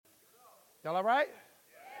Y'all all right?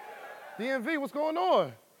 DMV, what's going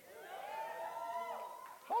on?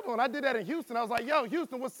 Hold on, I did that in Houston. I was like, yo,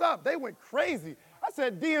 Houston, what's up? They went crazy. I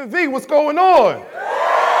said, DMV, what's going on?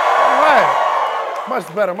 All right.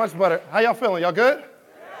 Much better, much better. How y'all feeling? Y'all good?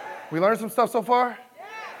 We learned some stuff so far?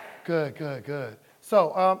 Good, good, good.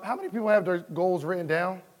 So how many people have their goals written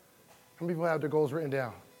down? How many people have their goals written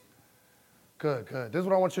down? Good, good. This is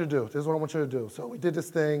what I want you to do. This is what I want you to do. So we did this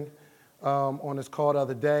thing on this call the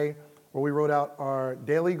other day where we wrote out our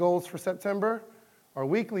daily goals for September, our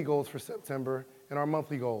weekly goals for September, and our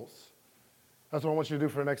monthly goals. That's what I want you to do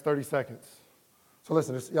for the next 30 seconds. So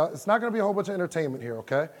listen, it's not going to be a whole bunch of entertainment here,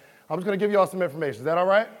 okay? I'm just going to give you all some information. Is that all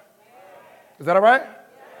right? Is that all right?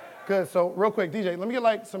 Good. So real quick, DJ, let me get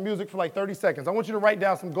like some music for like 30 seconds. I want you to write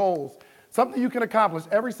down some goals, something you can accomplish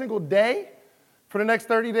every single day for the next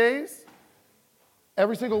 30 days,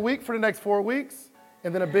 every single week for the next 4 weeks,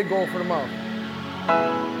 and then a big goal for the month.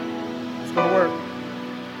 It's going to work.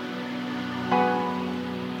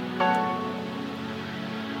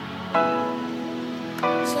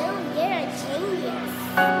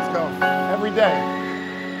 Let's go. Every day.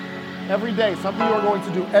 Every day. Something you are going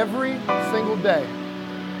to do every single day.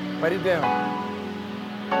 Write it down.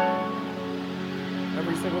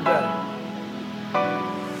 Every single day.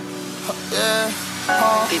 Yeah. I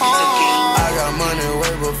got money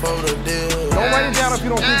way before the deal. Don't write it down if you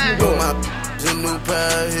don't think you can do it. A new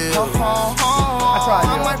pair of heels. I tried. I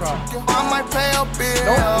might pay a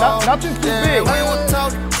bill. Nothing's too big.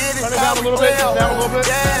 Turn it down a little bit. Down a little bit.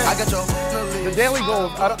 I got your The daily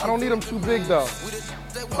goals, I don't need them too big though.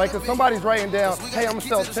 Like if somebody's writing down, hey, I'm gonna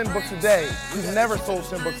sell 10 books a day. You've never sold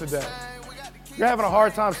 10 books a day. You're having a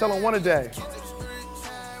hard time selling one a day.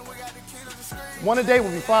 One a day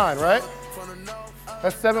would be fine, right?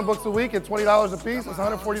 That's 7 books a week at $20 a piece. That's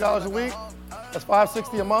 $140 a week. That's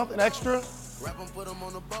 $560 a month, an extra.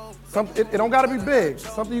 It don't gotta be big.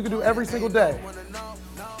 Something you can do every single day.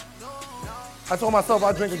 I told myself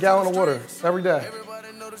I drink a gallon of water every day.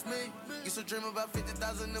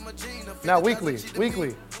 Now weekly.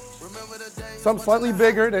 Something slightly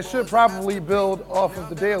bigger that should probably build off of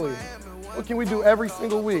the daily. What can we do every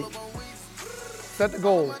single week? Set the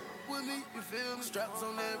goal.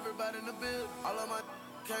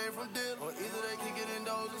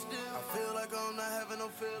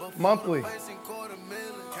 Monthly.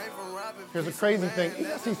 Here's a crazy thing.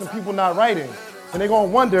 I see some people not writing, and they're gonna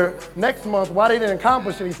wonder next month why they didn't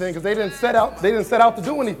accomplish anything because they didn't set out to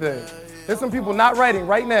do anything. There's some people not writing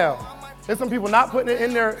right now. There's some people not putting it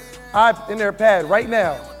in their pad right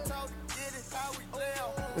now.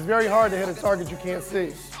 It's very hard to hit a target you can't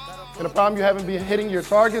see. And the problem you haven't been hitting your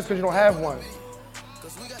targets because you don't have one.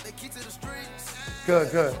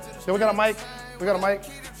 Good, good. So we got a mic.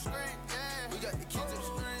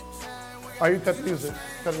 All right, you cut the music.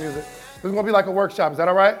 This is gonna be like a workshop. Is that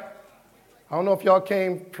all right? I don't know if y'all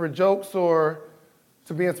came for jokes or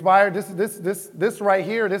to be inspired. This right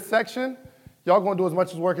here, this section, y'all gonna do as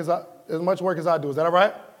much work as I do. Is that all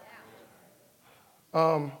right?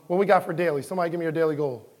 What we got for daily? Somebody give me your daily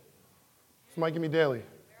goal. Somebody give me daily.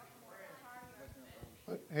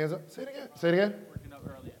 Hands up. Say it again.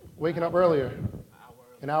 Waking up earlier.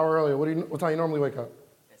 An hour earlier. What time you normally wake up?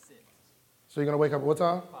 At 6. So you're gonna wake up at what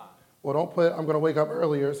time? 5. Well, don't put I'm gonna wake up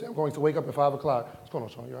earlier. Say I'm going to wake up at 5 o'clock. What's going on,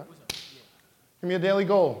 Sean? You all right? Give me a daily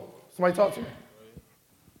goal. Somebody talk to me.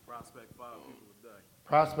 Prospect 5 people a day.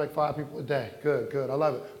 Prospect 5 people a day. Good, good. I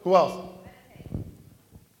love it. Who else? Meditate.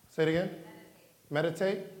 Say it again.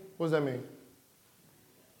 Meditate. What does that mean?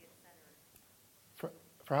 Get centered.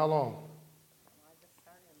 For how long? Well, I just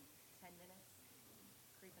started in 10 minutes,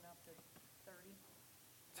 creeping up to 30.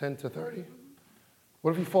 10 to 30?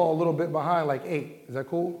 What if you fall a little bit behind, like 8? Is that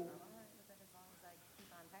cool? All right with it as long as I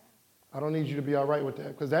keep on task. I don't need you to be all right with that,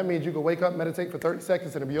 because that means you can wake up, meditate for 30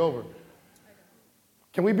 seconds, and it'll be over.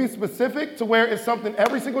 Can we be specific to where it's something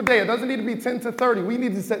every single day? It doesn't need to be 10 to 30. We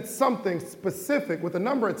need to set something specific with a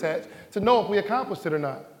number attached to know if we accomplished it or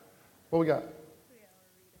not. What we got?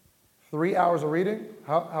 3 hours of reading.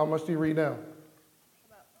 How much do you read now?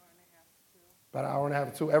 About an hour and a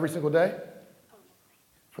half to 2 every single day?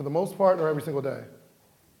 For the most part, or every single day?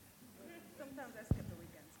 Sometimes I skip the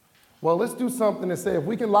weekends. Well, let's do something and say if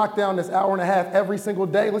we can lock down this hour and a half every single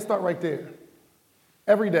day, let's start right there.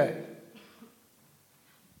 Every day.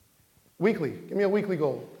 Weekly. Give me a weekly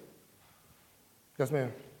goal. Yes,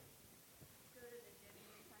 ma'am.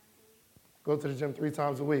 Go to the gym 3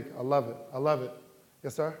 times a week. I love it. I love it.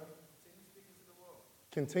 Yes, sir?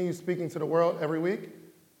 Continue speaking to the world every week?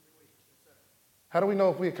 How do we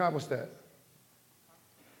know if we accomplished that?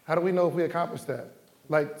 How do we know if we accomplished that?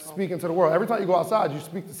 Like speaking to the world. Every time you go outside, you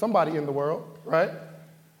speak to somebody in the world, right?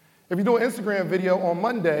 If you do an Instagram video on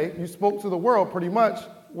Monday, you spoke to the world pretty much.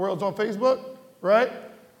 World's on Facebook, right?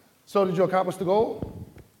 So did you accomplish the goal?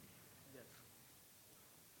 Yes.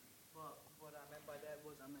 But what I meant by that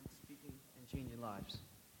was I meant speaking and changing lives.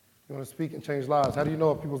 You want to speak and change lives. How do you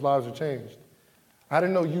know if people's lives are changed? I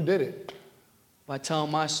didn't know you did it. By telling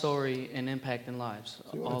my story and impacting lives.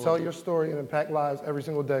 So you want all to tell of your them. story and impact lives every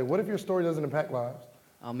single day. What if your story doesn't impact lives?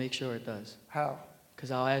 I'll make sure it does. How? Because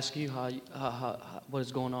I'll ask you what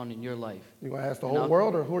is going on in your life. You going to ask the And whole I'll-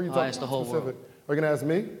 world, or who are you I'll talking ask the about whole specific? world. Are you going to ask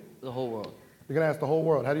me? The whole world. You're going to ask the whole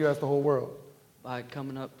world. How do you ask the whole world? By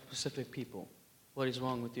coming up with specific people. What is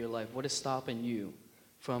wrong with your life? What is stopping you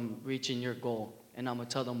from reaching your goal? And I'm going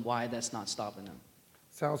to tell them why that's not stopping them.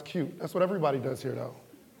 Sounds cute. That's what everybody does here, though.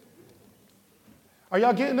 Are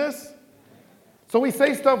y'all getting this? So we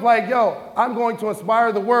say stuff like, yo, I'm going to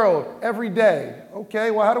inspire the world every day.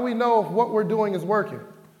 Okay, well, how do we know if what we're doing is working?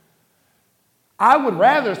 I would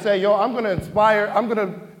rather say, yo, I'm going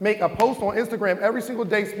to make a post on Instagram every single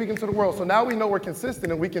day speaking to the world. So now we know we're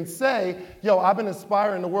consistent and we can say, yo, I've been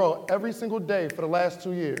inspiring the world every single day for the last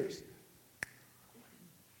 2 years.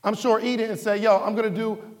 I'm sure Eden and say, yo, I'm going to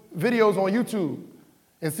do videos on YouTube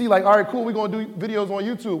and see like, all right, cool, we're going to do videos on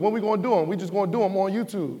YouTube. When we going to do them? We just going to do them on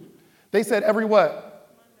YouTube. They said every what?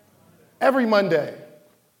 Every Monday.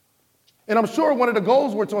 And I'm sure one of the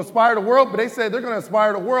goals were to inspire the world, but they said they're going to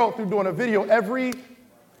inspire the world through doing a video every.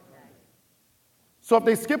 So if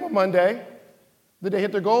they skip a Monday, did they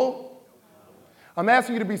hit their goal? I'm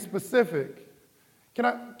asking you to be specific. Can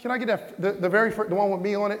I get that, the very first, the one with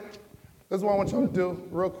me on it? This is what I want y'all to do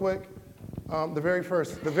real quick. The very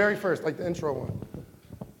first, like the intro one.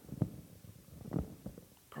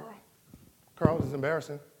 Carl, this is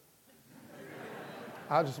embarrassing.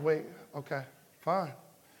 I'll just wait. Okay, fine.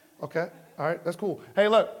 Okay, all right, that's cool. Hey,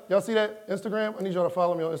 look, y'all see that Instagram? I need y'all to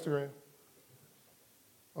follow me on Instagram.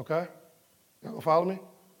 Okay? Y'all gonna follow me?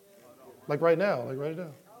 Like right now, like right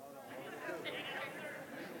now.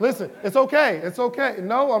 Listen, it's okay, it's okay.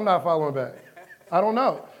 No, I'm not following back. I don't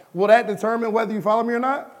know. Will that determine whether you follow me or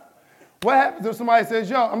not? What happens if somebody says,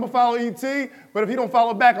 yo, I'm gonna follow ET, but if he don't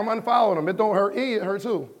follow back, I'm unfollowing him. It don't hurt E, it hurts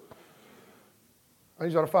who? I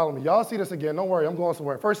need y'all to follow me. Y'all see this again, don't worry, I'm going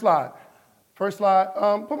somewhere. First slide. Put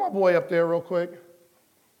my boy up there real quick.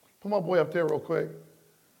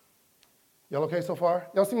 Y'all okay so far?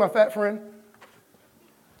 Y'all see my fat friend?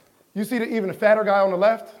 You see even the fatter guy on the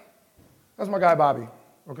left? That's my guy, Bobby,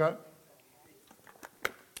 okay?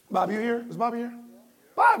 Bobby, you here? Is Bobby here?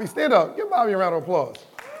 Bobby, stand up. Give Bobby a round of applause.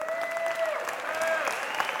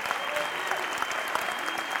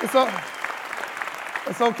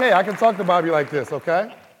 It's okay. I can talk to Bobby like this,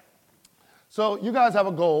 okay? So you guys have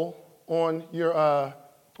a goal on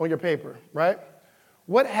your paper, right?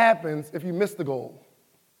 What happens if you miss the goal?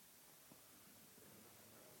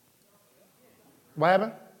 What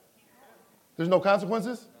happened? There's no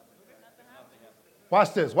consequences?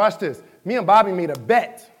 Watch this. Me and Bobby made a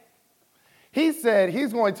bet. He said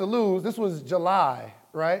he's going to lose, this was July,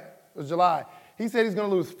 right? It was July. He said he's going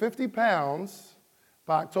to lose 50 pounds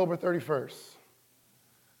by October 31st.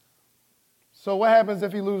 So what happens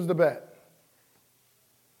if he loses the bet?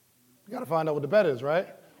 You got to find out what the bet is, right?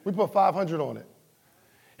 We put 500 on it.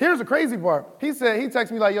 Here's the crazy part. He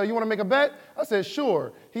texted me like, yo, you want to make a bet? I said,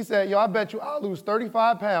 sure. He said, yo, I bet you I'll lose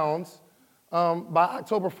 35 pounds by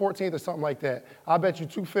October 14th or something like that. I'll bet you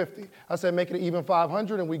 250. I said, make it an even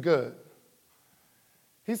 500 and we good.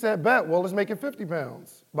 He said, bet, well, let's make it 50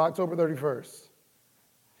 pounds by October 31st.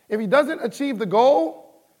 If he doesn't achieve the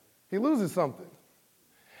goal, he loses something.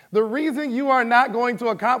 The reason you are not going to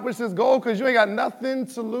accomplish this goal because you ain't got nothing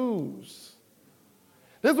to lose.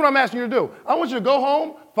 This is what I'm asking you to do. I want you to go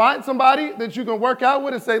home, find somebody that you can work out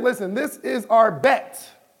with and say, listen, this is our bet.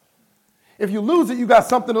 If you lose it, you got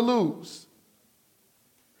something to lose.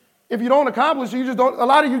 If you don't accomplish it,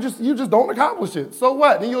 you just don't accomplish it. So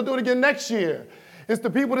what? Then you'll do it again next year. It's the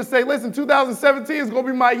people that say, listen, 2017 is going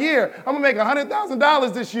to be my year. I'm going to make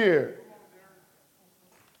 $100,000 this year.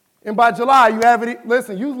 And by July, you have it.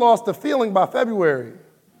 Listen, you lost the feeling by February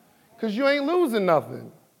because you ain't losing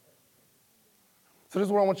nothing. So this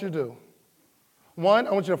is what I want you to do. One,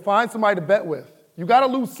 I want you to find somebody to bet with. You got to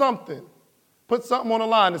lose something. Put something on the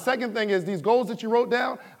line. The second thing is these goals that you wrote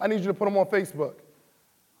down, I need you to put them on Facebook.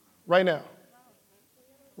 Right now.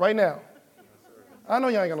 Right now. I know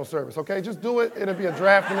y'all ain't got no service, okay? Just do it. It'll be a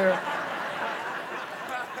draft in there.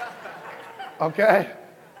 Okay?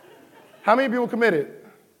 How many people committed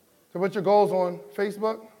to put your goals on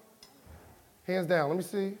Facebook? Hands down. Let me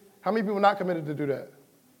see. How many people not committed to do that?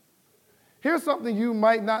 Here's something you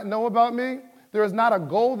might not know about me. There is not a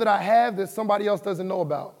goal that I have that somebody else doesn't know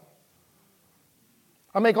about.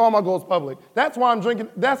 I make all my goals public. That's why I'm drinking.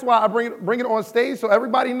 That's why I bring it on stage so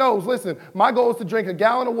everybody knows, listen, my goal is to drink a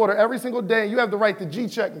gallon of water every single day, and you have the right to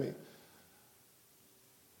G-check me.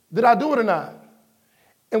 Did I do it or not?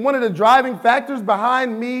 And one of the driving factors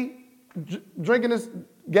behind me drinking this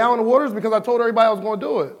gallon of water is because I told everybody I was going to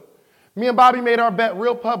do it. Me and Bobby made our bet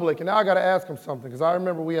real public, and now I got to ask him something because I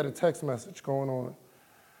remember we had a text message going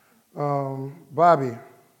on. Bobby,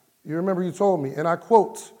 you remember you told me, and I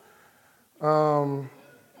quote,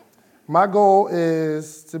 my goal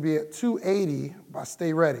is to be at 280 by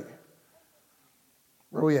Stay Ready.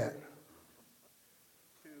 Where we at?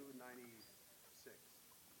 296.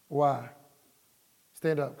 Why?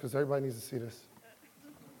 Stand up, because everybody needs to see this.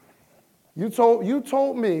 You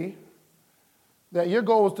told me that your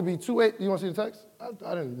goal was to be 280. You want to see the text? I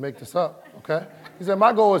didn't make this up, okay? He said,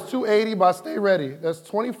 my goal is 280 by Stay Ready. That's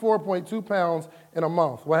 24.2 pounds in a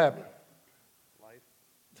month. What happened? Life.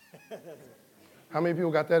 How many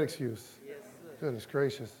people got that excuse? Yes, sir. Goodness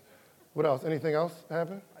gracious. What else? Anything else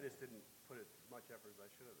happen? I just didn't put as much effort as I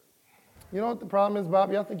should have been. You know what the problem is,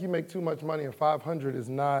 Bobby? I think you make too much money, and 500 is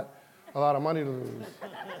not a lot of money to lose.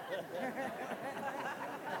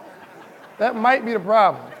 That might be the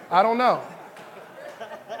problem. I don't know.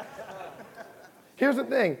 Here's the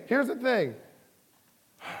thing.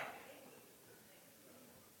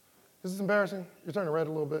 This is embarrassing. You're turning red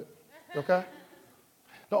a little bit, okay?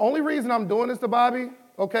 The only reason I'm doing this to Bobby,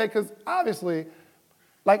 okay, because obviously,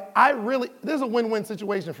 this is a win-win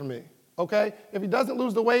situation for me, okay? If he doesn't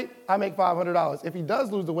lose the weight, I make $500. If he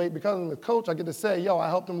does lose the weight, because I'm the coach, I get to say, yo, I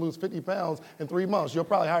helped him lose 50 pounds in 3 months. You'll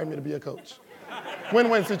probably hire me to be a coach.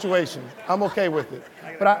 Win-win situation. I'm okay with it.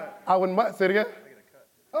 But I wouldn't, say it again? I get a cut.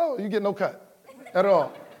 Oh, you get no cut at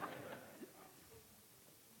all.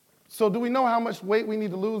 So do we know how much weight we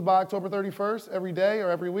need to lose by October 31st, every day or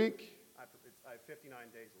every week? I have 59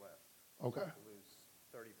 days left. Okay. To lose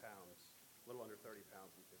 30 pounds, a little under 30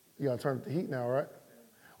 pounds in 50 days. You gotta turn up the heat now, right?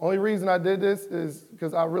 Only reason I did this is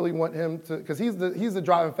because I really want him to, because he's the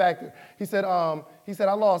driving factor. He said, I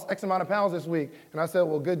lost X amount of pounds this week. And I said,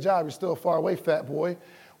 well, good job, you're still far away, fat boy.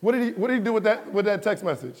 What did he do with that text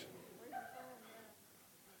message?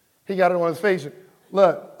 He got it on his face.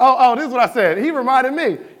 Look, this is what I said. He reminded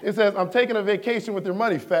me. It says, I'm taking a vacation with your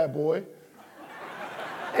money, fat boy.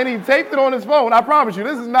 And he taped it on his phone. I promise you,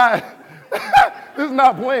 this is not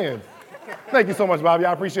planned. Thank you so much, Bobby.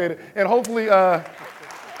 I appreciate it. And hopefully,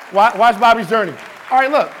 watch Bobby's journey. All right,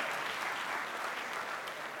 look.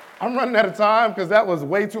 I'm running out of time because that was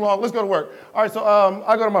way too long. Let's go to work. All right, so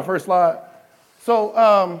I'll go to my first slide. So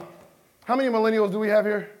how many millennials do we have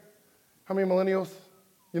here? How many millennials?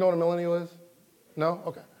 You know what a millennial is? No?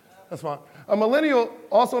 Okay, that's fine. A millennial,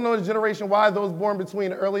 also known as Generation Y, those born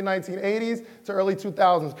between the early 1980s to early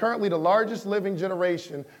 2000s, currently the largest living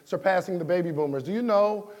generation, surpassing the baby boomers. Do you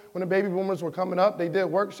know when the baby boomers were coming up, they did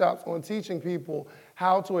workshops on teaching people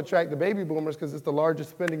how to attract the baby boomers because it's the largest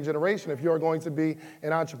spending generation. If you're going to be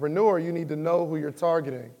an entrepreneur, you need to know who you're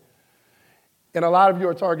targeting. And a lot of you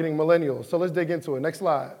are targeting millennials. So let's dig into it. Next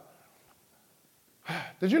slide.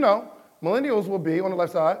 Did you know millennials will be, on the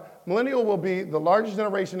left side, millennial will be the largest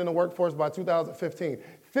generation in the workforce by 2015.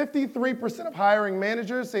 53% of hiring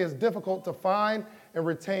managers say it's difficult to find and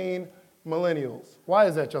retain millennials. Why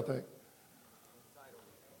is that, y'all think?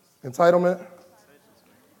 Entitlement?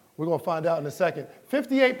 We're going to find out in a second.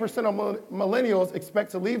 58% of millennials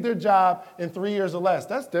expect to leave their job in 3 years or less.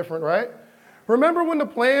 That's different, right? Remember when the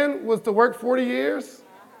plan was to work 40 years?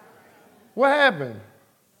 What happened?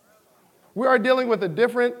 We are dealing with a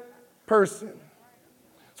different person.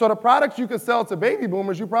 So the products you can sell to baby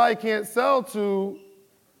boomers, you probably can't sell to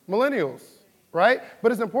millennials, right?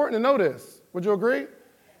 But it's important to know this. Would you agree?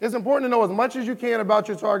 It's important to know as much as you can about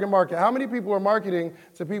your target market. How many people are marketing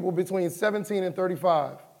to people between 17 and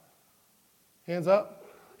 35? Hands up?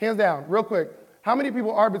 Hands down, real quick. How many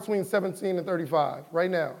people are between 17 and 35 right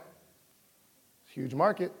now? Huge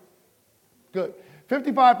market. Good.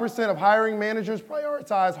 55% of hiring managers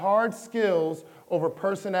prioritize hard skills over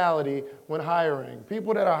personality when hiring.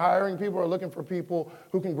 People that are hiring, people are looking for people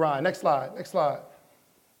who can grind. Next slide, next slide.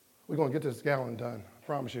 We're going to get this gallon done, I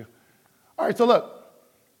promise you. All right, so look.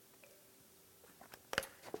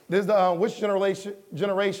 This is which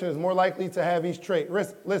generation is more likely to have each trait.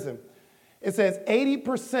 Listen, it says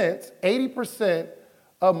 80%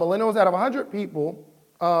 of millennials out of 100 people,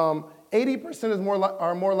 80%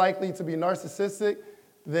 are more likely to be narcissistic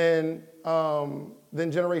than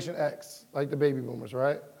Generation X, like the baby boomers,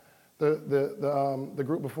 right? The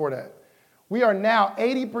group before that. We are now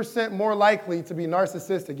 80% more likely to be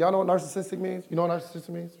narcissistic. Y'all know what narcissistic means? You know what narcissistic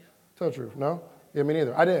means? Tell the truth, no? Yeah, me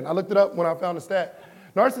neither. I didn't. I looked it up when I found the stat.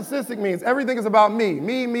 Narcissistic means everything is about me.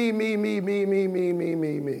 Me, me, me, me, me, me, me, me,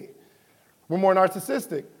 me, me. We're more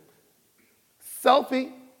narcissistic.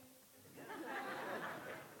 Selfie.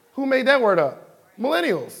 Who made that word up?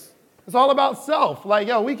 Millennials. It's all about self. Like,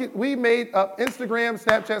 yo, we made up Instagram,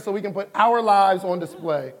 Snapchat so we can put our lives on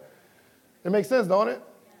display. It makes sense, don't it?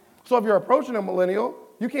 So if you're approaching a millennial,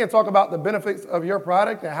 you can't talk about the benefits of your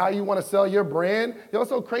product and how you want to sell your brand. Yo, it's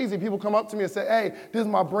so crazy. People come up to me and say, hey, this is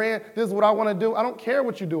my brand. This is what I want to do. I don't care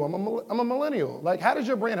what you do. I'm a millennial. Like, how does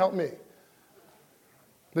your brand help me?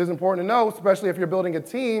 This is important to know, especially if you're building a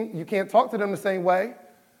team. You can't talk to them the same way.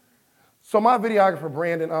 So my videographer,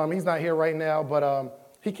 Brandon, he's not here right now, but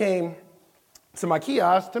he came to my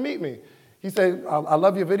kiosk to meet me. He said, I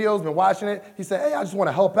love your videos, been watching it. He said, hey, I just want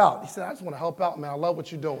to help out. He said, I just want to help out, man. I love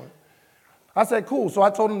what you're doing. I said, cool. So I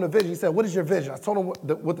told him the vision. He said, what is your vision? I told him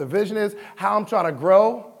what the vision is, how I'm trying to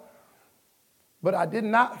grow. But I did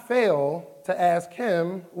not fail to ask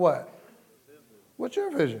him what? What's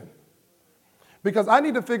your vision? Because I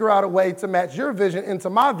need to figure out a way to match your vision into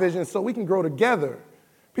my vision so we can grow together.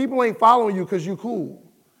 People ain't following you because you cool.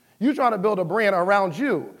 You trying to build a brand around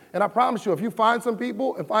you. And I promise you, if you find some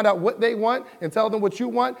people and find out what they want and tell them what you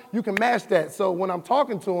want, you can match that. So when I'm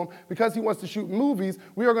talking to him, because he wants to shoot movies,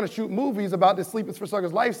 we are going to shoot movies about this Sleep is for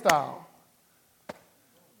Suckers lifestyle.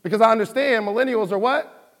 Because I understand millennials are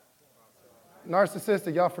what?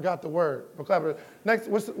 Narcissistic. Y'all forgot the word. Next,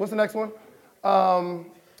 what's the next one?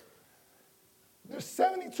 They're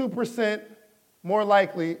 72% more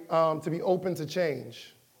likely to be open to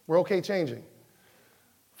change. We're okay changing.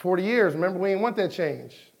 40 years, remember, we didn't want that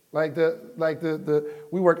change.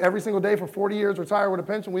 We worked every single day for 40 years, retired with a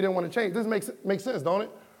pension, we didn't want to change. This makes sense, don't it?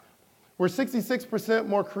 We're 66%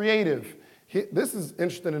 more creative. This is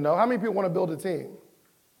interesting to know. How many people want to build a team?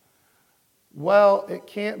 Well, it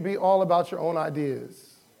can't be all about your own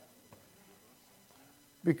ideas.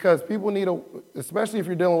 Because people need especially if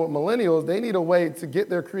you're dealing with millennials, they need a way to get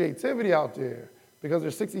their creativity out there. Because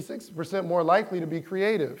they're 66% more likely to be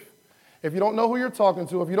creative. If you don't know who you're talking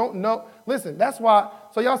to, if you don't know, listen, that's why,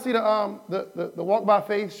 so y'all see the Walk by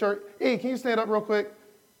Faith shirt? E, can you stand up real quick?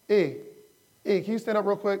 E, can you stand up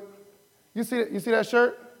real quick? You see that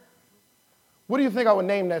shirt? What do you think I would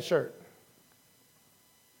name that shirt?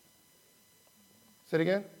 Say it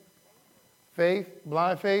again. Faith,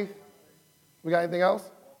 blind faith. We got anything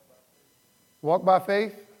else? Walk by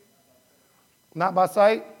faith, not by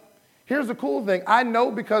sight. Here's the cool thing. I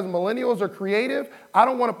know because millennials are creative, I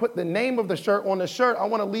don't want to put the name of the shirt on the shirt. I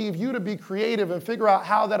want to leave you to be creative and figure out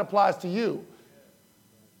how that applies to you.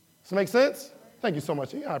 Does that make sense? Thank you so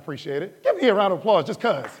much. Yeah, I appreciate it. Give me a round of applause just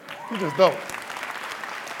because. You're just dope.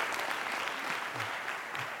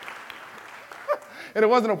 And it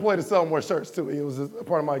wasn't a ploy to sell more shirts, too. It was just a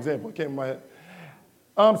part of my example. It came in my head.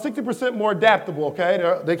 60% more adaptable,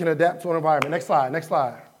 okay? They can adapt to an environment. Next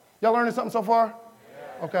slide. Y'all learning something so far?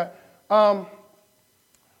 Yeah. Okay.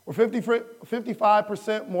 We're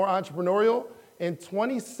 55% more entrepreneurial and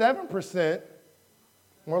 27%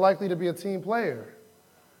 more likely to be a team player.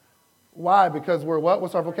 Why? Because we're what?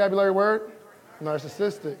 What's our vocabulary word?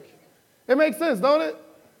 Narcissistic. It makes sense, don't it?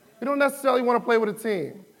 You don't necessarily want to play with a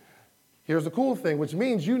team. Here's the cool thing, which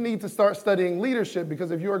means you need to start studying leadership,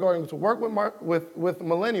 because if you are going to work with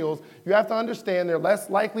millennials, you have to understand they're less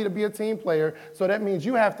likely to be a team player, so that means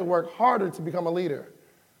you have to work harder to become a leader.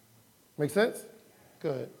 Make sense?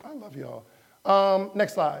 Good. I love y'all.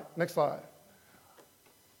 Next slide.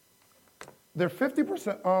 They're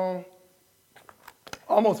 50%,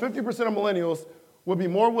 almost 50% of millennials would be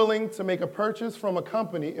more willing to make a purchase from a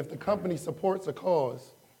company if the company supports a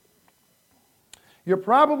cause. You're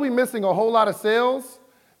probably missing a whole lot of sales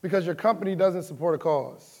because your company doesn't support a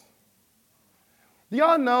cause. Do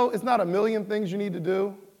y'all know it's not a million things you need to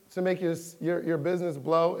do to make your business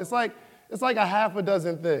blow? It's like a half a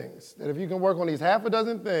dozen things. That if you can work on these half a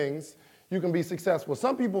dozen things, you can be successful.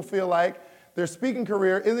 Some people feel like their speaking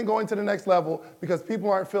career isn't going to the next level because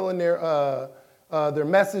people aren't feeling their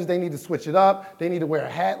message. They need to switch it up. They need to wear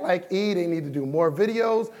a hat like E. They need to do more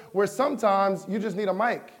videos, where sometimes you just need a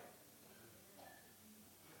mic.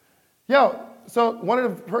 Yo, so one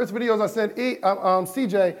of the first videos I sent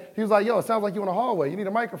CJ, he was like, yo, it sounds like you're in a hallway. You need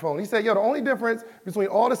a microphone. He said, yo, the only difference between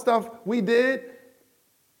all the stuff we did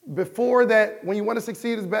before that, when you want to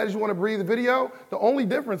succeed as bad as you want to breathe the video, the only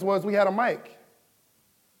difference was we had a mic.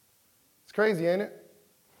 It's crazy, ain't it?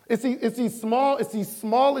 It's these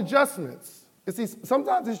small adjustments.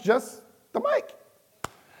 Sometimes it's just the mic.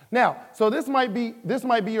 Now, so this might be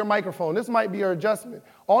your microphone. This might be your adjustment.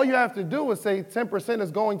 All you have to do is say 10%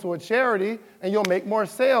 is going to a charity, and you'll make more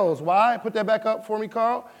sales. Why? Put that back up for me,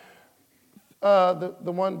 Carl.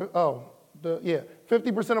 50%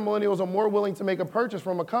 50% of millennials are more willing to make a purchase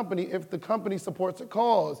from a company if the company supports a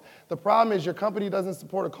cause. The problem is your company doesn't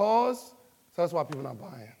support a cause, so that's why people are not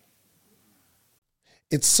buying.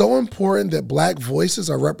 It's so important that Black voices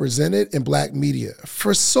are represented in Black media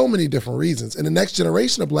for so many different reasons. And the next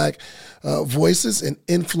generation of Black voices and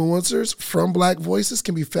influencers from Black voices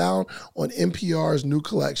can be found on NPR's new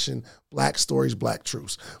collection, Black Stories, Black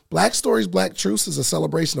Truths. Black Stories, Black Truths is a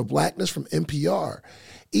celebration of Blackness from NPR.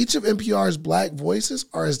 Each of NPR's Black voices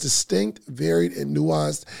are as distinct, varied, and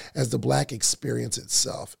nuanced as the Black experience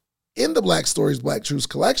itself. In the Black Stories, Black Truths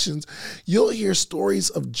collections, you'll hear stories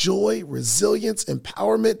of joy, resilience,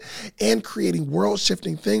 empowerment, and creating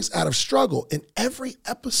world-shifting things out of struggle. And every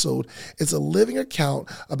episode is a living account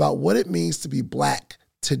about what it means to be Black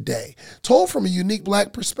today, told from a unique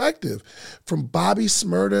Black perspective. From Bobby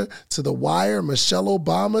Shmurda to The Wire, Michelle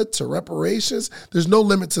Obama to reparations, there's no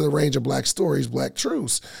limit to the range of Black stories, Black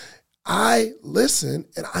truths. I listen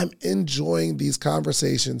and I'm enjoying these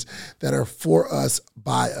conversations that are for us,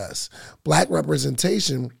 by us. Black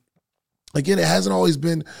representation, again, it hasn't always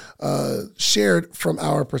been shared from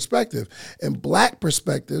our perspective. And Black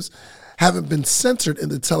perspectives haven't been centered in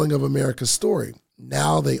the telling of America's story.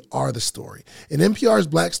 Now they are the story. In NPR's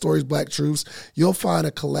Black Stories, Black Truths, you'll find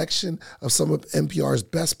a collection of some of NPR's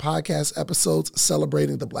best podcast episodes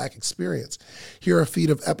celebrating the Black experience. Here are a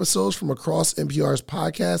feed of episodes from across NPR's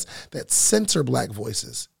podcasts that center Black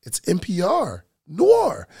voices. It's NPR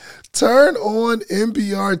Noir. Turn on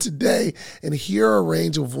NPR today and hear a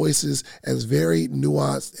range of voices as varied,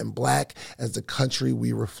 nuanced, and Black as the country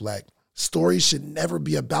we reflect. Stories should never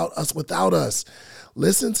be about us without us.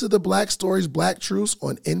 Listen to the Black Stories, Black Truths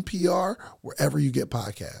on NPR, wherever you get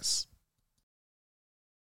podcasts.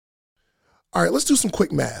 All right, let's do some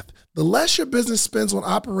quick math. The less your business spends on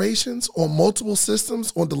operations, on multiple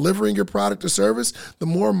systems, on delivering your product or service, the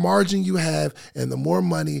more margin you have and the more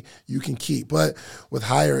money you can keep. But with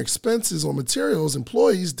higher expenses on materials,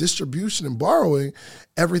 employees, distribution, and borrowing,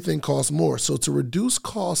 everything costs more. So to reduce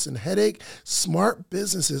costs and headache, smart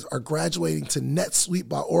businesses are graduating to NetSuite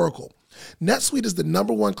by Oracle. NetSuite is the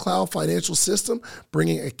 #1 cloud financial system,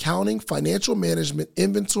 bringing accounting, financial management,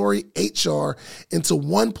 inventory, HR into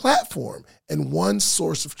one platform and one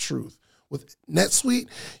source of truth. With NetSuite,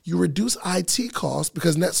 you reduce IT costs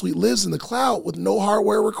because NetSuite lives in the cloud with no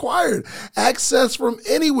hardware required. Access from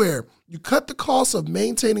anywhere. You cut the cost of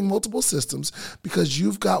maintaining multiple systems because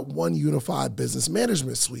you've got one unified business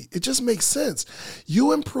management suite. It just makes sense.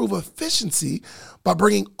 You improve efficiency by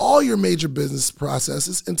bringing all your major business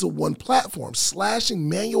processes into one platform, slashing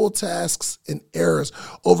manual tasks and errors.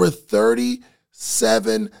 Over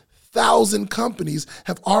 37,000 companies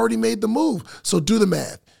have already made the move. So do the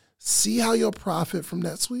math. See how you'll profit from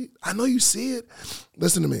NetSuite? I know you see it.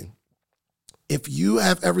 Listen to me. If you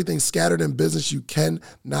have everything scattered in business, you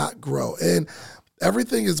cannot grow. And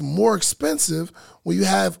everything is more expensive when you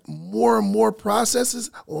have more and more processes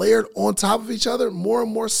layered on top of each other, more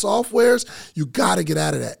and more softwares. You got to get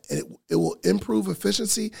out of that. And it will improve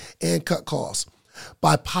efficiency and cut costs.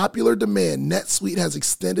 By popular demand, NetSuite has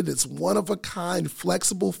extended its one-of-a-kind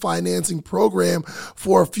flexible financing program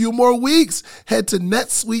for a few more weeks. Head to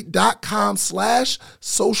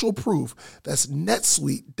netsuite.com/socialproof. That's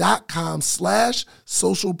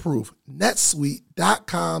netsuite.com/socialproof.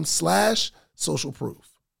 netsuite.com/socialproof.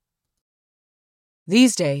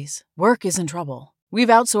 These days, work is in trouble. We've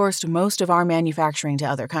outsourced most of our manufacturing to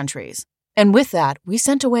other countries. And with that, we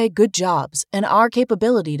sent away good jobs and our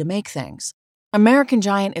capability to make things. American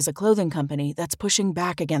Giant is a clothing company that's pushing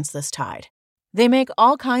back against this tide. They make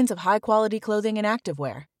all kinds of high-quality clothing and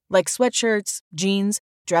activewear, like sweatshirts, jeans,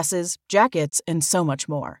 dresses, jackets, and so much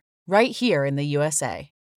more, right here in the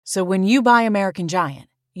USA. So when you buy American Giant,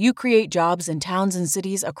 you create jobs in towns and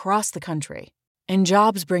cities across the country. And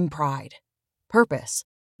jobs bring pride, purpose.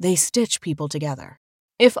 They stitch people together.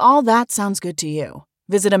 If all that sounds good to you,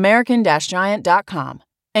 visit American-Giant.com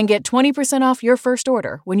and get 20% off your first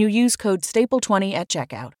order when you use code STAPLE20 at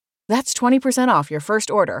checkout. That's 20% off your first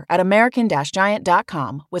order at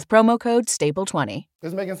American-Giant.com with promo code STAPLE20.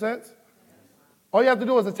 This making sense? All you have to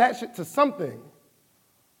do is attach it to something.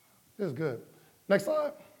 This is good. Next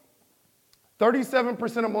slide.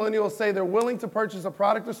 37% of millennials say they're willing to purchase a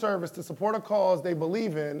product or service to support a cause they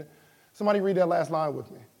believe in. Somebody read that last line with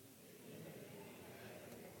me.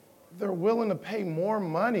 They're willing to pay more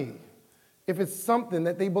money if it's something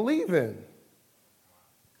that they believe in.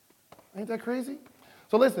 Ain't that crazy?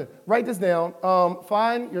 So listen, write this down.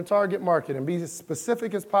 Find your target market and be as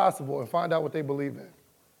specific as possible and find out what they believe in.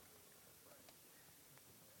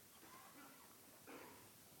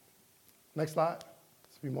 Next slide.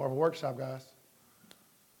 This will be more of a workshop, guys.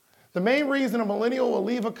 The main reason a millennial will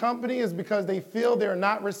leave a company is because they feel they're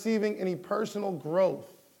not receiving any personal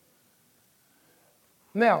growth.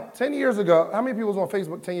 Now, 10 years ago, how many people was on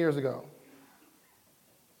Facebook 10 years ago?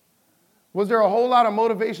 Was there a whole lot of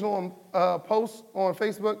motivational posts on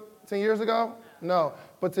Facebook 10 years ago? No.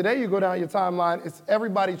 But today you go down your timeline, it's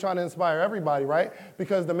everybody trying to inspire everybody, right?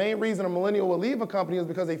 Because the main reason a millennial will leave a company is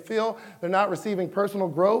because they feel they're not receiving personal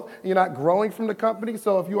growth, you're not growing from the company.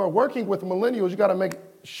 So if you are working with millennials, you gotta make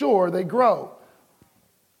sure they grow.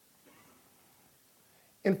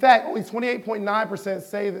 In fact, only 28.9%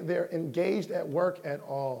 say that they're engaged at work at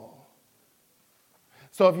all.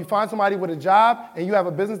 So if you find somebody with a job and you have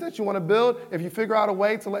a business that you want to build, if you figure out a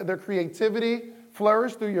way to let their creativity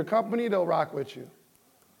flourish through your company, they'll rock with you.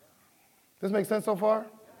 This make sense so far?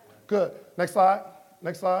 Good. Next slide.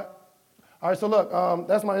 Next slide. All right, so look,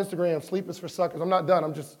 that's my Instagram, Sleep is for Suckers. I'm not done.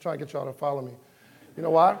 I'm just trying to get y'all to follow me. You know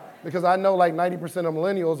why? Because I know like 90% of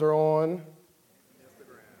millennials are on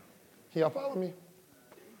Instagram. Can y'all follow me?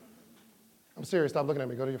 I'm serious. Stop looking at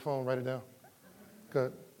me. Go to your phone. Write it down.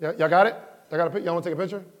 Good. Y'all got it? Y'all want to take a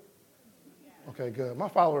picture? Okay, good. My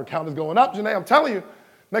follower count is going up, Janae. I'm telling you.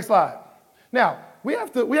 Next slide. Now, we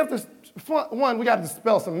have to, we got to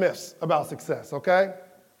dispel some myths about success, okay?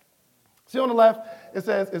 See on the left, it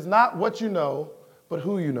says, it's not what you know, but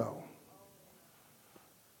who you know.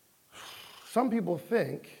 Some people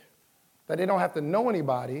think that they don't have to know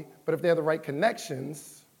anybody, but if they have the right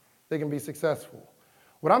connections, they can be successful.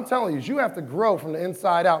 What I'm telling you is you have to grow from the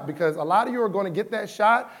inside out because a lot of you are going to get that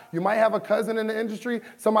shot. You might have a cousin in the industry.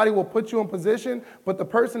 Somebody will put you in position, but the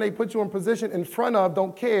person they put you in position in front of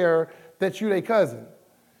don't care that you're their cousin.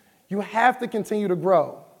 You have to continue to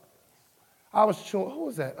grow. I was chewing, who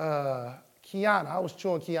was that? Kiana. I was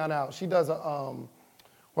chewing Kiana out. She does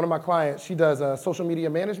one of my clients, she does social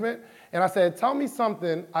media management. And I said, tell me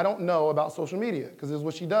something I don't know about social media, because this is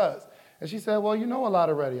what she does. And she said, well, you know a lot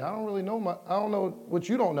already. I don't really know, I don't know what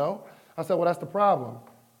you don't know. I said, well, that's the problem.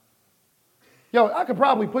 Yo, I could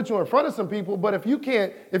probably put you in front of some people, but if you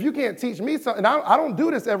can't teach me something, I don't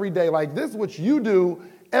do this every day. Like, this is what you do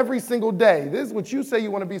every single day. This is what you say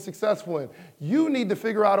you want to be successful in. You need to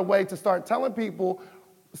figure out a way to start telling people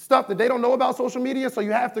stuff that they don't know about social media, so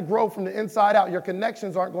you have to grow from the inside out. Your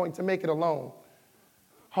connections aren't going to make it alone.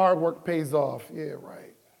 Hard work pays off. Yeah,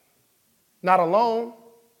 right. Not alone.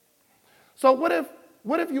 So what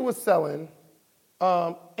if you were selling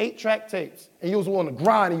 8-track tapes and you was willing to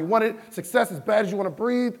grind and you wanted success as bad as you want to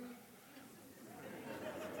breathe?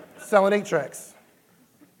 Selling 8 tracks.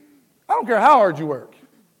 I don't care how hard you work.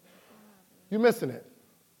 You're missing it.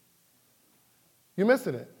 You're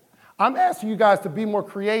missing it. I'm asking you guys to be more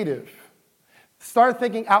creative. Start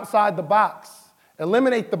thinking outside the box.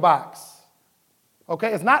 Eliminate the box.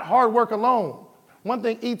 Okay? It's not hard work alone. One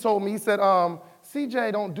thing he told me, he said,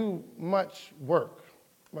 CJ don't do much work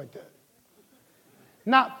like that.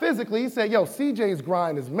 Not physically. He said, yo, CJ's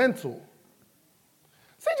grind is mental.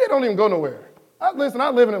 CJ don't even go nowhere. Listen, I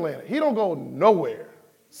live in Atlanta. He don't go nowhere.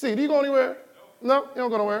 See, do you go anywhere? No, he don't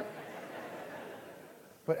go nowhere.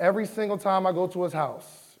 But every single time I go to his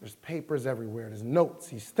house, there's papers everywhere. There's notes.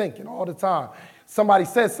 He's thinking all the time. Somebody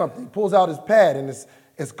says something. He pulls out his pad and it's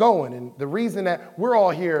going. And the reason that we're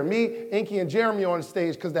all here, me, Inky, and Jeremy on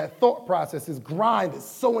stage, because that thought process, his grind is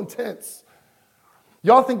so intense.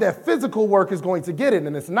 Y'all think that physical work is going to get it,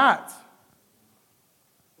 and it's not.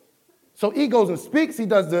 So he goes and speaks. He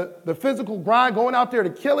does the physical grind, going out there to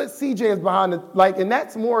kill it. CJ is behind it, and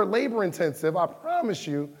that's more labor intensive, I promise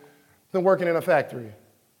you, than working in a factory.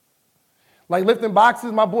 Like lifting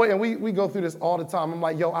boxes, my boy, and we go through this all the time. I'm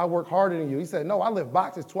like, yo, I work harder than you. He said, no, I lift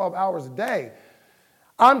boxes 12 hours a day.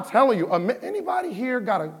 I'm telling you, anybody here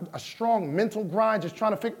got a strong mental grind just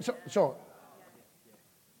trying to figure, show it.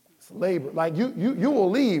 It's labor. Like you will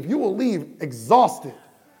leave exhausted.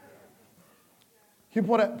 Can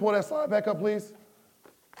you pull that slide back up, please?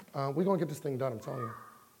 We're going to get this thing done, I'm telling you.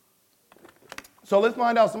 So let's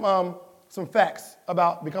find out some facts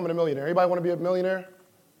about becoming a millionaire. Anybody want to be a millionaire?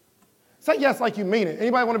 Say yes like you mean it.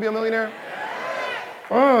 Anybody want to be a millionaire?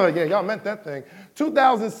 Oh, yeah, y'all meant that thing.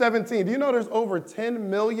 2017, do you know there's over 10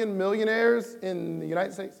 million millionaires in the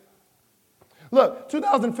United States? Look,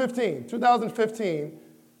 2015,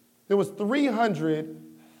 there was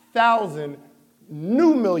 300,000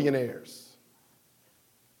 new millionaires.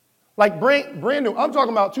 Like brand new. I'm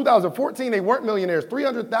talking about 2014, they weren't millionaires.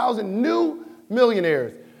 300,000 new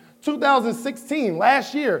millionaires. 2016,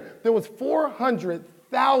 last year, there was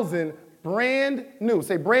 400,000 brand new,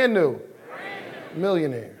 say brand new,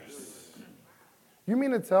 millionaires. You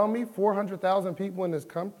mean to tell me 400,000 people in this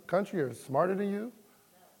country are smarter than you?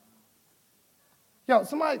 Yo,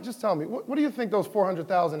 somebody just tell me, what do you think those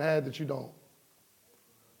 400,000 had that you don't?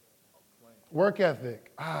 Work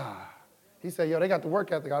ethic. He said, yo, they got the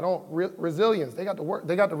work ethic. I don't. Resilience. They got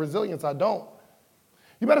the resilience. I don't.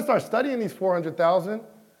 You better start studying these 400,000.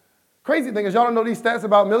 Crazy thing is y'all don't know these stats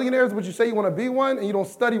about millionaires, but you say you want to be one and you don't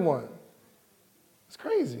study one. It's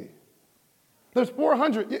crazy. There's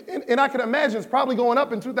 400, and I can imagine it's probably going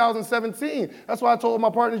up in 2017. That's why I told my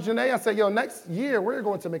partner Janae, I said, yo, next year we're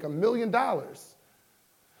going to make $1 million.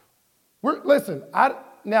 Listen,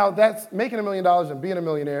 now that's making $1 million and being a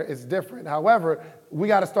millionaire is different. However, we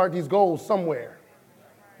got to start these goals somewhere.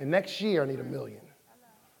 And next year I need $1 million.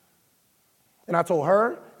 And I told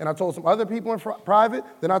her, and I told some other people in private,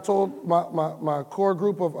 then I told my core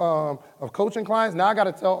group of coaching clients. Now I got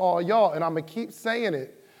to tell all y'all, and I'm going to keep saying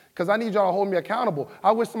it because I need y'all to hold me accountable.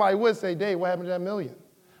 I wish somebody would say, Dave, what happened to that $1 million?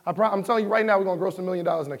 I'm telling you right now, we're going to gross $1 million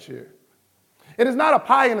next year. It is not a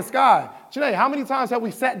pie in the sky. Janae, how many times have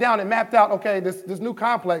we sat down and mapped out, okay, this new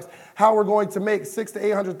complex, how we're going to make $600,000 to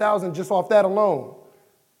 $800,000 just off that alone?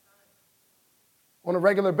 On a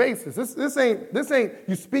regular basis. This ain't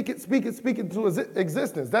you speak it into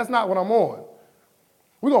existence. That's not what I'm on.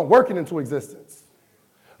 We're going to work it into existence.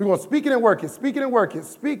 We're going to speak it and work it, speak it and work it,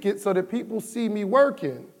 speak it so that people see me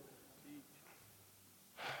working.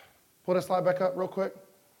 Pull that slide back up real quick.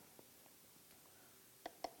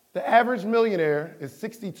 The average millionaire is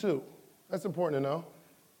 62. That's important to know.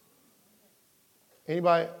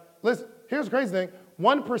 Anybody? Listen, here's the crazy thing.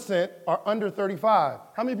 1% are under 35.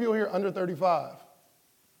 How many people here are under 35?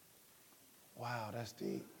 Wow, that's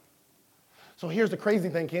deep. So here's the crazy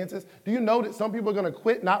thing, Kansas. Do you know that some people are going to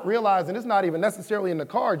quit not realizing it's not even necessarily in the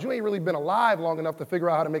cards? You ain't really been alive long enough to figure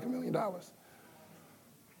out how to make $1 million.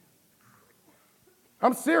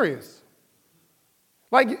 I'm serious.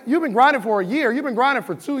 Like, you've been grinding for a year. You've been grinding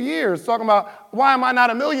for 2 years talking about, why am I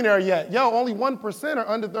not a millionaire yet? Yo, only 1% are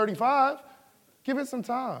under 35. Give it some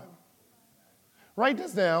time. Write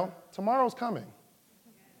this down. Tomorrow's coming.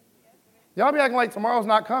 Y'all be acting like tomorrow's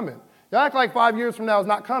not coming. Y'all act like 5 years from now is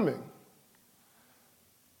not coming.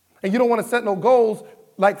 And you don't want to set no goals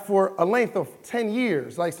like for a length of 10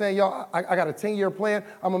 years. Like saying, yo, I got a 10-year plan.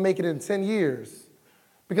 I'm going to make it in 10 years.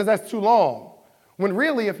 Because that's too long. When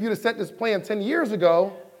really, if you'd have set this plan 10 years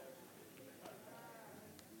ago,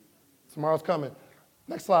 tomorrow's coming.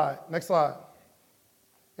 Next slide.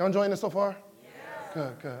 Y'all enjoying this so far?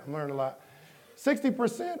 Yeah. Good. I'm learning a lot.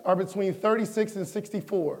 60% are between 36 and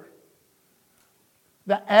 64.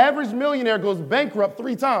 The average millionaire goes bankrupt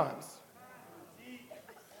 3 times.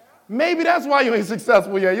 Maybe that's why you ain't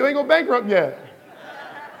successful yet. You ain't go bankrupt yet.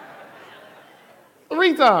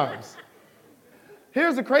 3 times.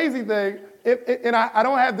 Here's the crazy thing, and I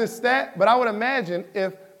don't have this stat, but I would imagine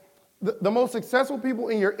if the most successful people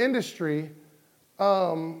in your industry,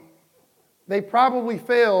 they probably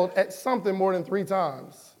failed at something more than 3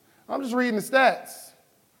 times. I'm just reading the stats.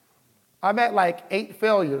 I'm at like 8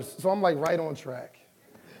 failures, so I'm like right on track.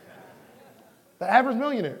 The average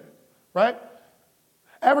millionaire, right?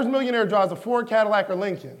 Average millionaire drives a Ford, Cadillac, or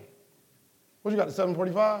Lincoln. What you got, the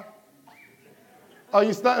 745? Oh,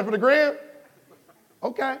 you stunting for the gram?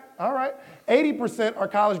 Okay, all right. 80% are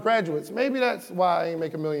college graduates. Maybe that's why I ain't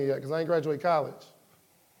make $1 million yet, because I ain't graduate college.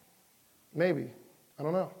 Maybe, I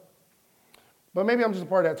don't know. But maybe I'm just a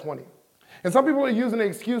part of that 20. And some people are using the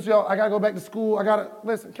excuse, yo, I gotta go back to school,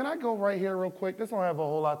 listen, can I go right here real quick? This don't have a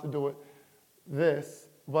whole lot to do with this,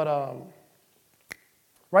 but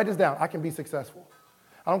write this down, I can be successful.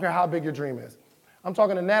 I don't care how big your dream is. I'm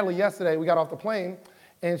talking to Natalie yesterday, we got off the plane,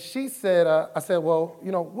 and she said, I said, well,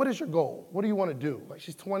 you know, what is your goal? What do you want to do? Like,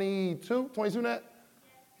 she's 22, Nat?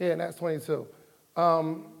 Yeah, Nat's 22.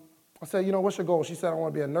 I said, you know, what's your goal? She said, I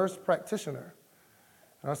want to be a nurse practitioner.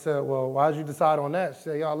 And I said, well, why did you decide on that? She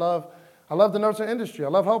said, yo, I love the nursing industry. I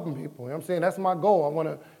love helping people. You know what I'm saying? That's my goal. I want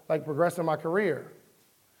to, like, progress in my career.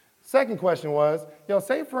 Second question was, yo,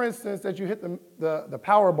 say, for instance, that you hit the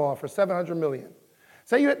Powerball for $700 million.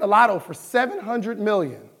 Say you hit the lotto for $700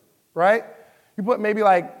 million, right? You put maybe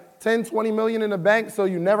like 10, 20 million in the bank so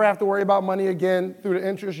you never have to worry about money again. Through the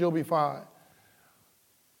interest, you'll be fine.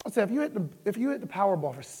 I said, if you hit the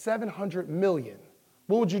Powerball for $700 million,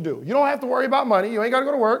 what would you do? You don't have to worry about money. You ain't got to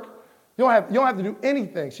go to work. You don't have to do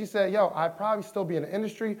anything. She said, yo, I'd probably still be in the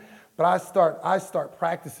industry, but I start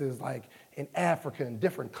practices like in Africa and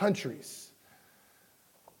different countries.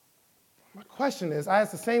 My question is, I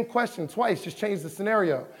asked the same question twice, just changed the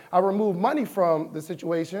scenario. I removed money from the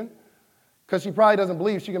situation because she probably doesn't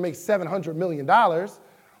believe she can make $700 million,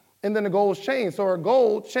 and then the goals changed. So her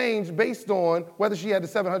goal changed based on whether she had the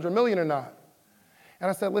 $700 million or not. And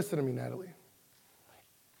I said, listen to me, Natalie.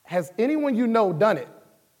 Has anyone you know done it?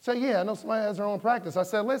 Said, yeah, I know somebody has their own practice. I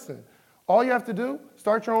said, listen, all you have to do,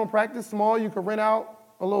 start your own practice small. You can rent out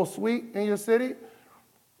a little suite in your city.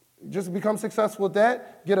 Just become successful with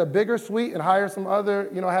that. Get a bigger suite and hire some other,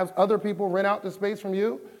 have other people rent out the space from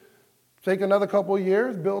you. Take another couple of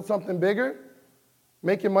years, build something bigger.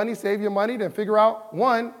 Make your money, save your money, then figure out,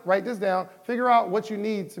 one, write this down, figure out what you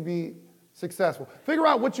need to be successful. Figure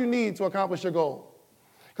out what you need to accomplish your goal.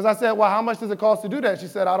 Because I said, well, how much does it cost to do that? She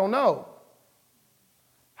said, I don't know.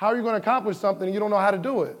 How are you going to accomplish something and you don't know how to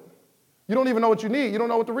do it? You don't even know what you need. You don't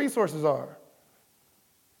know what the resources are.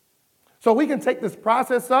 So we can take this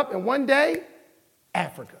process up and one day,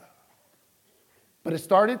 Africa. But it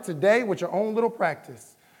started today with your own little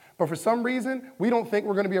practice. But for some reason, we don't think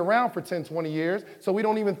we're going to be around for 10, 20 years, so we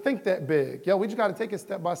don't even think that big. Yo, we just got to take it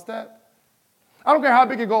step by step. I don't care how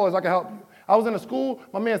big your goal is, I can help you. I was in a school,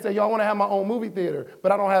 my man said, yo, I want to have my own movie theater,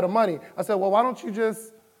 but I don't have the money. I said, well, why don't you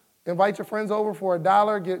just invite your friends over for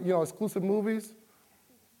 $1, get, exclusive movies,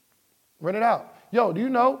 rent it out. Yo, do you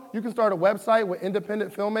know you can start a website with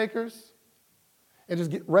independent filmmakers and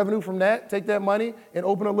just get revenue from that, take that money and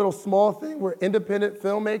open a little small thing where independent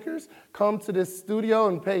filmmakers come to this studio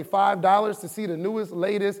and pay $5 to see the newest,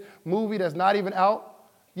 latest movie that's not even out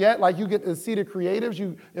yet. Like you get to see the creatives,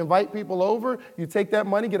 you invite people over, you take that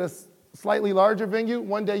money, get a slightly larger venue,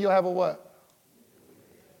 one day you'll have a what?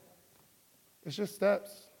 It's just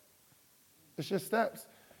steps. It's just steps.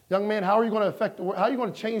 Young man, how are you going to affect the world? How are you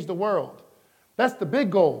going to change the world? That's the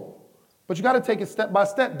big goal. But you got to take it step by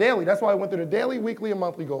step daily. That's why I went through the daily, weekly, and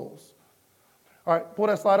monthly goals. All right, pull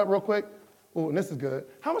that slide up real quick. Ooh, and this is good.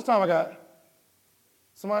 How much time I got?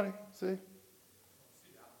 Somebody? See?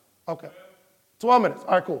 Okay. 12 minutes.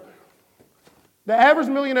 All right, cool. The average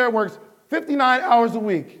millionaire works 59 hours a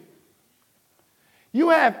week. You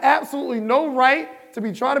have absolutely no right to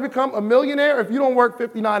be trying to become a millionaire if you don't work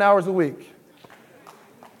 59 hours a week.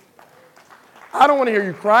 I don't want to hear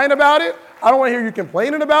you crying about it. I don't want to hear you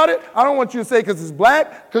complaining about it. I don't want you to say because it's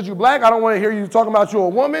black, because you're black. I don't want to hear you talking about you're a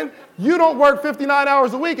woman. You don't work 59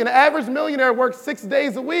 hours a week. An average millionaire works 6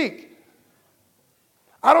 days a week.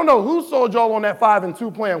 I don't know who sold y'all on that 5 and 2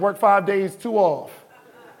 plan, work 5 days, 2 off.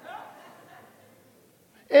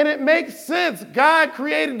 And it makes sense. God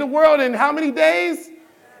created the world in how many days?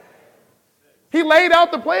 He laid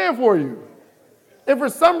out the plan for you. And for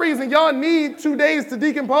some reason, y'all need 2 days to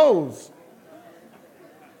decompose.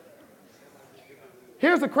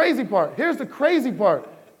 Here's the crazy part. Here's the crazy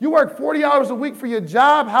part. You work 40 hours a week for your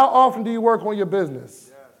job. How often do you work on your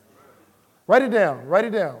business? Write it down. Write it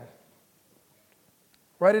down.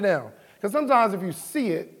 Write it down. Because sometimes if you see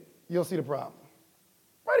it, you'll see the problem.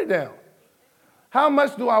 Write it down. How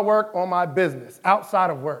much do I work on my business outside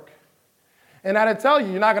of work? And that'll tell you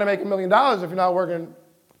you're not going to make $1 million if you're not working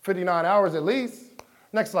 59 hours at least.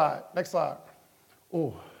 Next slide. Next slide.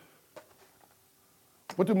 Ooh.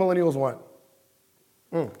 What do millennials want?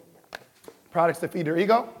 Products that feed their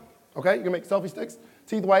ego. Okay, you can make selfie sticks,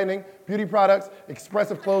 teeth whitening, beauty products,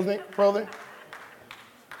 expressive clothing.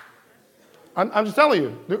 I'm just telling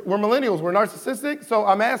you, we're millennials, we're narcissistic, so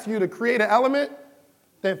I'm asking you to create an element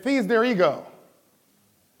that feeds their ego.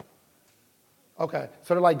 Okay,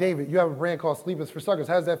 so they're like, David, you have a brand called Sleep is for Suckers.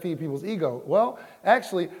 How does that feed people's ego? Well,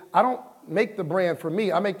 actually, I don't make the brand for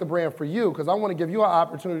me. I make the brand for you because I want to give you an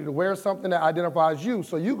opportunity to wear something that identifies you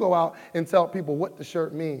so you go out and tell people what the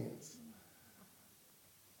shirt means.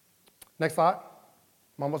 Next slide.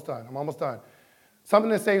 I'm almost done.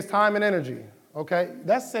 Something that saves time and energy, okay?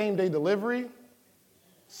 That's same-day delivery.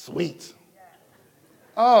 Sweet.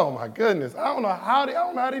 Oh, my goodness. I don't know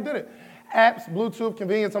how they did it. Apps, Bluetooth,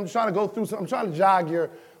 convenience. I'm just trying to go through I'm trying to jog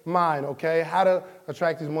your mind, okay? How to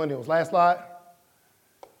attract these millennials. Last slide.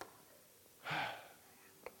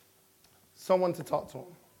 Someone to talk to them.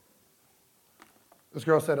 This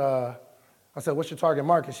girl said, I said, what's your target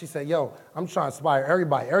market? She said, yo, I'm trying to inspire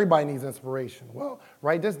everybody. Everybody needs inspiration. Well,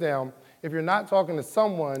 write this down. If you're not talking to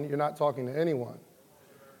someone, you're not talking to anyone.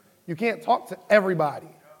 You can't talk to everybody.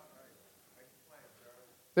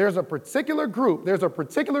 There's a particular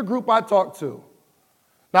group I talk to.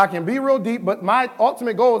 Now, I can be real deep, but my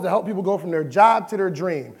ultimate goal is to help people go from their job to their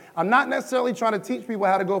dream. I'm not necessarily trying to teach people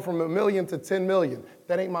how to go from $1 million to 10 million.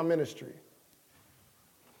 That ain't my ministry.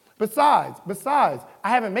 Besides, I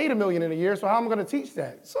haven't made $1 million in a year, so how am I going to teach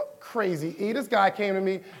that? So crazy. This guy came to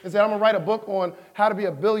me and said, I'm going to write a book on how to be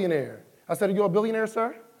a billionaire. I said, are you a billionaire,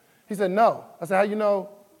 sir? He said, no. I said, how you know?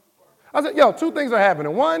 I said, yo, 2 things are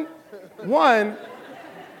happening. One,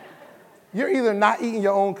 you're either not eating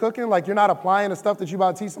your own cooking, like you're not applying the stuff that you're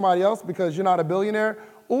about to teach somebody else because you're not a billionaire,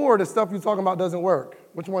 or the stuff you're talking about doesn't work.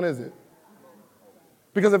 Which one is it?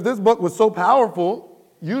 Because if this book was so powerful,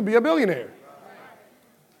 you'd be a billionaire.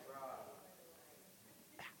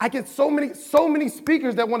 I get so many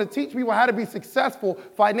speakers that want to teach people how to be successful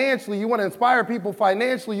financially. You want to inspire people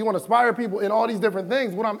financially. You want to inspire people in all these different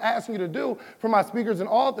things. What I'm asking you to do for my speakers and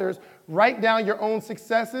authors, write down your own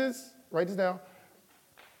successes. Write this down.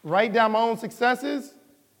 Write down my own successes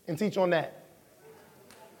and teach on that.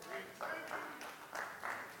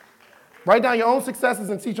 Write down your own successes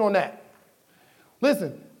and teach on that.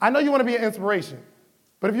 Listen, I know you want to be an inspiration,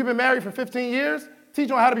 but if you've been married for 15 years, teach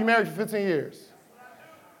on how to be married for 15 years.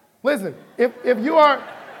 Listen, if you are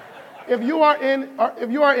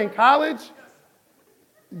in college,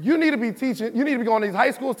 you need to be going to these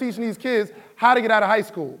high schools teaching these kids how to get out of high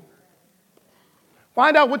school.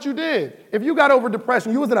 Find out what you did. If you got over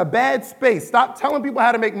depression, you was in a bad space. Stop telling people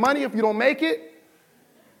how to make money if you don't make it.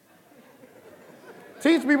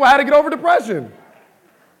 Teach people how to get over depression.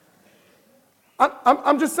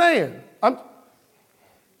 I'm just saying.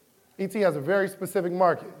 ET has a very specific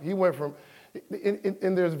market. He went from,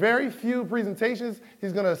 and there's very few presentations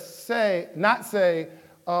he's going to not say,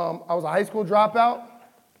 I was a high school dropout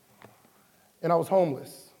and I was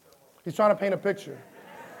homeless. He's trying to paint a picture.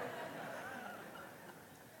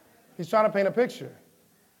 He's trying to paint a picture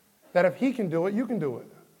that if he can do it, you can do it.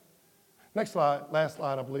 Next slide, last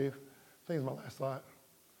slide, I believe. I think it's my last slide.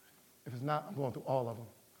 If it's not, I'm going through all of them.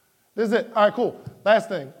 This is it. All right, cool. Last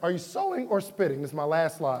thing. Are you sowing or spitting? This is my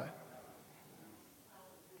last slide.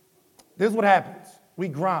 This is what happens. We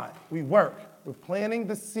grind. We work. We're planting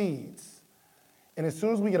the seeds. And as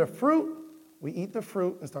soon as we get a fruit, we eat the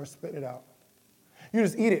fruit and start spitting it out. You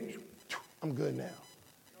just eat it. I'm good now.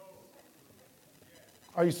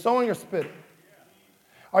 Are you sowing or spitting?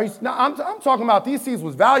 Now, I'm talking about these seeds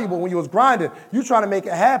was valuable when you was grinding. You trying to make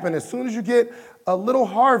it happen. As soon as you get a little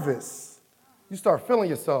harvest, you start feeling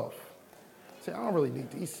yourself. Say, I don't really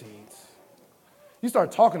need these seeds. You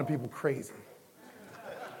start talking to people crazy.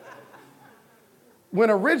 When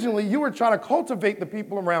originally you were trying to cultivate the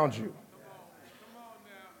people around you.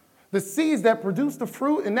 The seeds that produce the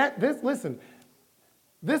fruit, and listen,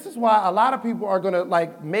 this is why a lot of people are going to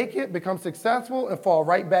make it, become successful, and fall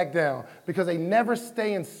right back down because they never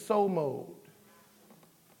stay in sow mode.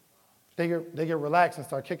 They get relaxed and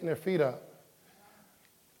start kicking their feet up,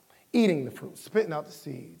 eating the fruit, spitting out the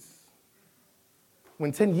seeds.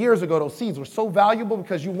 When 10 years ago, those seeds were so valuable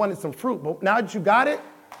because you wanted some fruit, but now that you got it,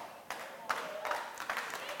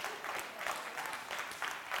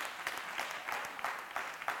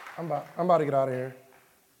 I'm about to get out of here.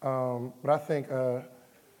 But I think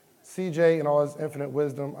CJ, in all his infinite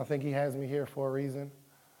wisdom, I think he has me here for a reason.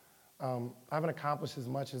 I haven't accomplished as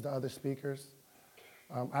much as the other speakers.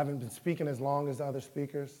 I haven't been speaking as long as the other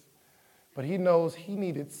speakers. But he knows he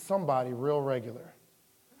needed somebody real regular.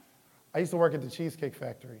 I used to work at the Cheesecake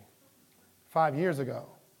Factory 5 years ago.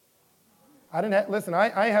 I didn't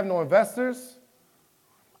have no investors.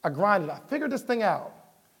 I grinded. I figured this thing out.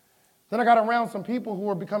 Then I got around some people who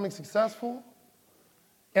were becoming successful,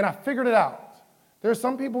 and I figured it out. There's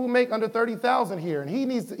some people who make under 30,000 here, and he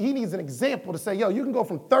needs an example to say, yo, you can go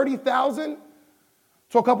from 30,000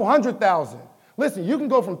 to a couple 100,000. Listen, you can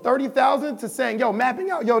go from 30,000 to saying, yo,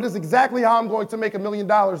 mapping out, yo, this is exactly how I'm going to make $1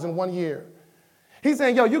 million in 1 year. He's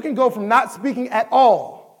saying, yo, you can go from not speaking at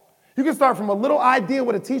all. You can start from a little idea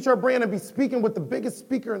with a t-shirt brand and be speaking with the biggest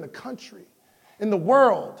speaker in the country, in the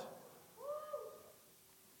world.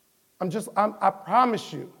 I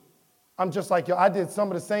promise you, I'm just like, yo, I did some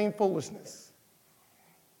of the same foolishness.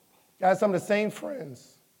 I had some of the same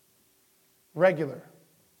friends, regular.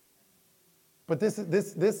 But this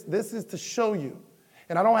is to show you.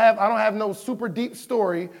 And I don't have no super deep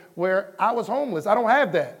story where I was homeless. I don't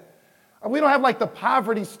have that. We don't have the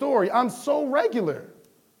poverty story. I'm so regular.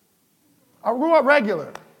 I grew up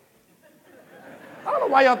regular. I don't know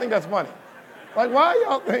why y'all think that's funny. Why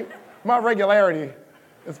y'all think my regularity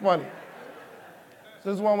is funny? So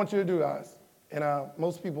this is what I want you to do, guys. And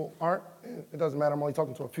most people aren't. It doesn't matter. I'm only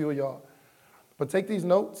talking to a few of y'all. But take these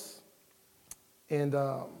notes and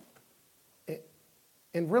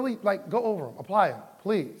really go over them. Apply them,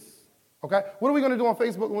 please. Okay? What are we going to do on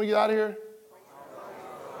Facebook when we get out of here?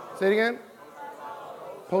 Say it again.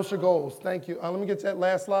 Post your goals. Thank you. Let me get that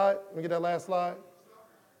last slide. Let me get that last slide.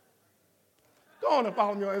 Go on and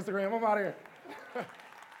follow me on Instagram. I'm out of here.